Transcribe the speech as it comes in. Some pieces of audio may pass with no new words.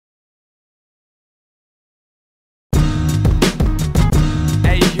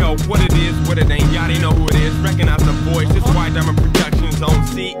know what it is, what it ain't. Y'all know who it is. Recognize the voice. It's White Diamond Productions on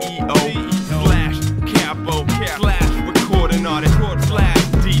CEO slash Capo slash recording artist slash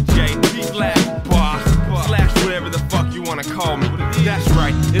DJ slash boss slash whatever the fuck you wanna call me. That's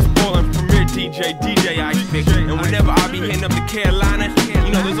right, it's Portland's premier DJ Ice Pick. And whenever I be hitting up the Carolinas,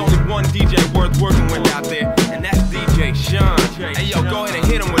 you know there's only one DJ worth working with out there, and that's DJ Shawne. Hey yo, go ahead and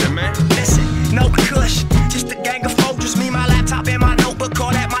hit him with it, man. Listen, no kush, just a gang of folks, me, my laptop, and my notebook.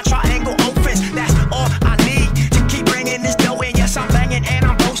 Call that my triangle offense. That's all I need to keep bringing this dough in. Yes, I'm banging and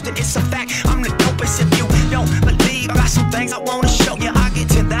I'm boasting. It's a fact. I'm the dopest. If you don't believe, I got some things I wanna show you. I get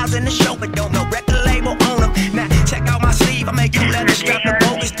 10,000 a show, but don't know record label on them. Now check out my sleeve. I make you leather strap the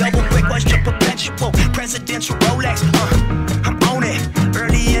bogus, double quick, question perpetual, presidential Rolex. I'm on it,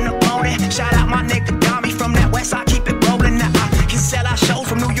 early in the morning. Shout out my nigga Dami from that west. I keep it rolling. Now I can sell our shows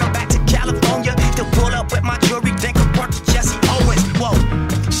from New York back to California. Still pull up with my jewelry, think of work to Jesse Owens. Whoa,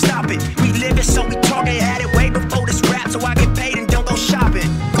 stop it. We live it, so we talk it. Had it way before this rap, so I get paid and don't go shopping.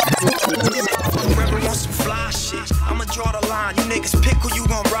 Remember on some fly shit. I'ma draw the line. You niggas pick who you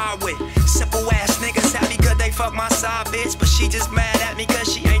gon' ride with. Simple ass niggas happy cause they fuck my side bitch, but she just mad at me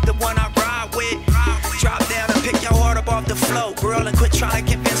cause she ain't the one I ride with. Drop down and pick your heart up off the floor, girl, and quit trying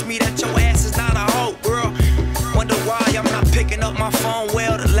to convince me that your ass is not a hoe, girl. Wonder why I'm not picking up my phone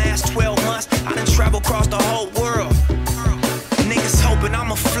well the last 12 months. I done traveled across the whole world. Niggas hoping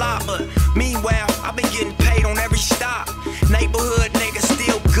I'm a flop, but meanwhile, I've been getting paid on every stop. Neighborhood niggas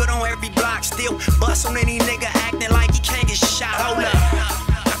still good on every block, still bust on any nigga acting like he can't get shot. Hold up,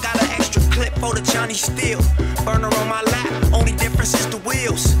 I got an extra clip for the Johnny Steel. Burner on my lap, only difference is the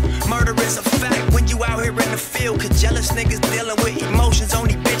wheels. Murder is a fact when you out here in the field, cause jealous niggas dealing with emotions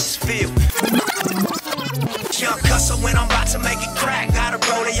only bitches feel. Young Hussle when I'm about to make it crack. Got a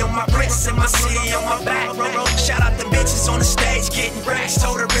rollie on my wrist and my CD on my back. Shout out the bitches on the stage getting racks.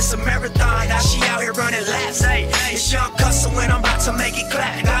 Told her it's a marathon, now she out here running laps. Hey, it's Young Hussle when I'm about to make it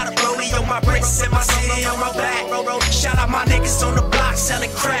clap. Got a rollie on my wrist and my CD on my back. Shout out my niggas on the block selling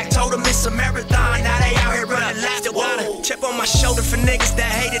crack. Told them it's a marathon, now they out here running laps. Still got a chip on my shoulder for niggas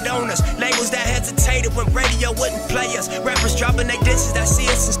that hated on us. Labels that hesitated when radio wouldn't play us. Rappers dropping they disses that see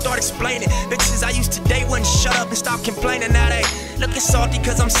us and start explaining. Bitches I used to date wouldn't shut up and stop complaining. Now they looking salty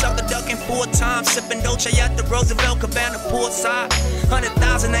cause I'm sucker ducking full time, sipping Dolce at the Roosevelt Cabana poolside.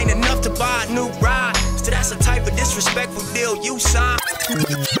 100,000 ain't enough to buy a new ride, so that's the type of disrespectful deal you sign.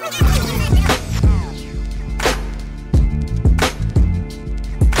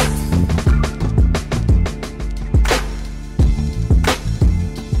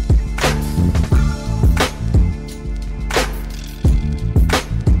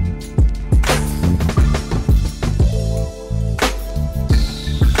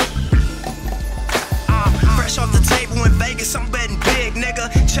 I'm betting big,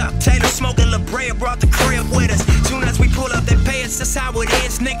 nigga. Chuck Taylor smoking La Brea brought the crib with us. Soon as we pull up, they pay us. That's how it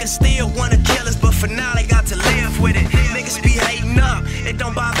is. Niggas still wanna kill us, but for now they got to live with it. Niggas be hating up, it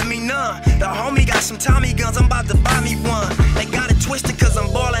don't bother me none. The homie got some Tommy guns, I'm about to buy me one. They got it twisted cause I'm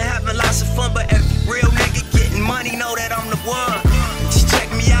ballin', having lots of fun, but every real nigga getting money know that I'm the one. Just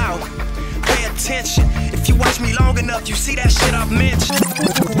check me out, pay attention. If you watch me long enough, you see that shit I've mentioned.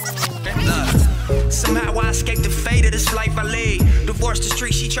 Somehow I escaped the fate of this life I lead. Divorced the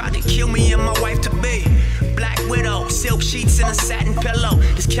street, she tried to kill me and my wife to be. Black widow, silk sheets and a satin pillow.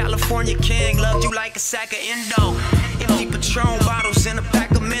 This California king loved you like a sack of Indo. Empty Patron bottles and a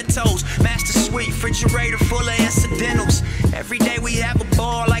pack of Mentos. Master suite, refrigerator full of incidentals. Every day we have a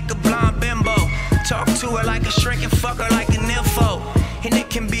ball like a blonde bimbo. Talk to her like a shrink and fuck her like an info. And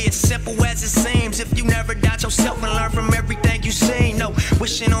it can be as simple as it seems if you never doubt yourself and learn from everything you seen. No,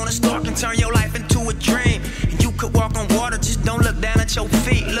 wishing on a star can turn your life into a dream. And you could walk on water, just don't look down at your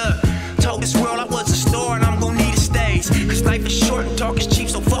feet. Look, told this world I was a star and I'm gonna need a stage. Cause life is short and talk is cheap,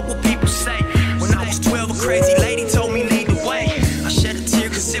 so fuck what people say. When I was 12, a crazy lady told me lead the way. I shed a tear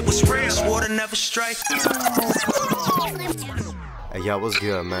cause it was real, swore to never stray. Hey yo, what's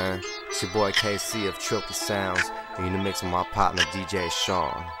good, man? It's your boy KC of Trilky Sounds, and you in the mix with my partner DJ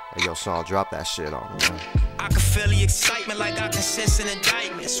Shawne. Hey yo, Shawne, drop that shit on me, man. I can feel the excitement like I can sense an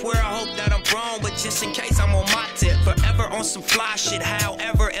indictment. Swear I hope that I'm wrong, but just in case I'm on my tip. Forever on some fly shit,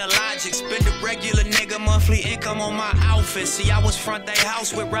 however illogic. Spend a regular nigga monthly income on my outfit. See, I was front they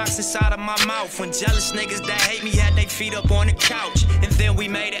house with rocks inside of my mouth. When jealous niggas that hate me had they feet up on the couch. And then we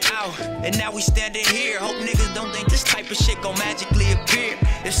made it out, and now we standing here. Hope niggas don't think this type of shit gon' magically appear.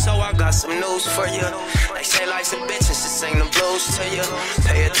 If so, I got some news for you. They say life's a bitch and just sing the blues to you.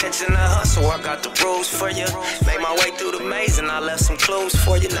 Pay attention to hustle, I got the rules for you. Made my way through the maze and I left some clues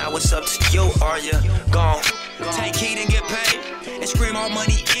for you. Now it's up to you, are you gone? Take heed and get paid. and scream all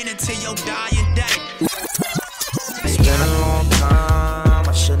money in until your dying day. It's been a long time,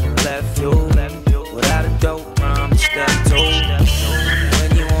 I shouldn't have left you without a dope rhyme to step to.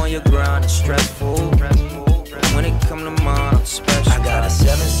 When you on your grind, it's stressful. When it come to mine, I'm special. I got a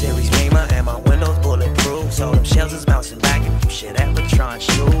 7 Series Beamer and my windows bulletproof, so them shells is bouncing back and shit at Patron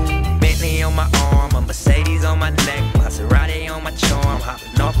shoe. Bentley on my arm, a Mercedes on my neck, Maserati on my charm,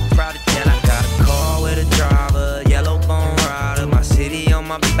 hopping off a private jet. I got a car with a driver, yellow bone rider, my city on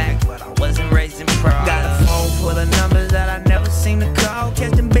my back, but I wasn't raised in pride. Got a phone full of numbers that I never seem to call.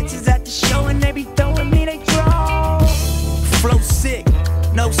 Catch them bitches at the show and they be throwing me they draw. Flow sick,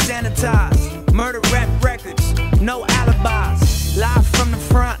 no sanitize, murder rap records, no alibis. Live from the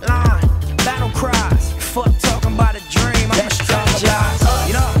front line, battle cries. Fuck talking about a dream, I'ma strategize.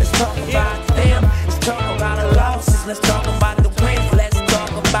 You know, let's talk about them, let's talk about the losses, let's talk about the wins, let's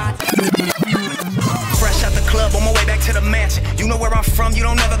talk about. Fresh out the club, on my way back to the mansion. You know where I'm from, you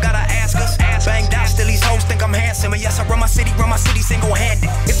don't ever gotta ask us. Banged out, still these hoes think I'm handsome. And yes, I run my city single-handed.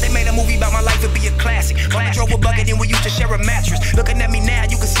 If they made a movie about my life, it'd be a classic. I drove a bucket and we used to share a mattress. Looking at me now,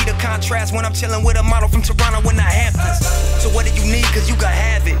 you can see the contrast when I'm chilling with a model from Toronto in the Hamptons. So what do you need, cause you can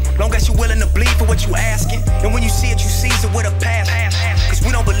have it, long as you willing to bleed for what you asking. And when you see it, you seize it with a pass. Cause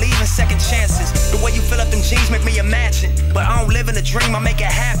we don't believe in second chances. The way you fill up them jeans make me imagine, but I don't live in a dream, I make it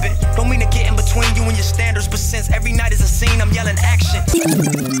happen. Don't mean to get in between you and your standards, but since every night is a scene, I'm yelling action.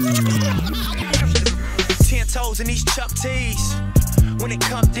 10 toes in these Chuck T's. When it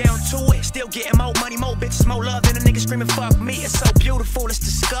come down to it, still getting more money, more bitches, more love, and a nigga screaming fuck me. It's so beautiful, it's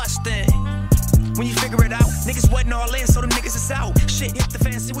disgusting. When you figure it out, niggas wasn't all in, so them niggas is out. Shit hit the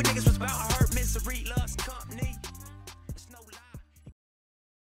fan, see what niggas was about. I heard misery, love.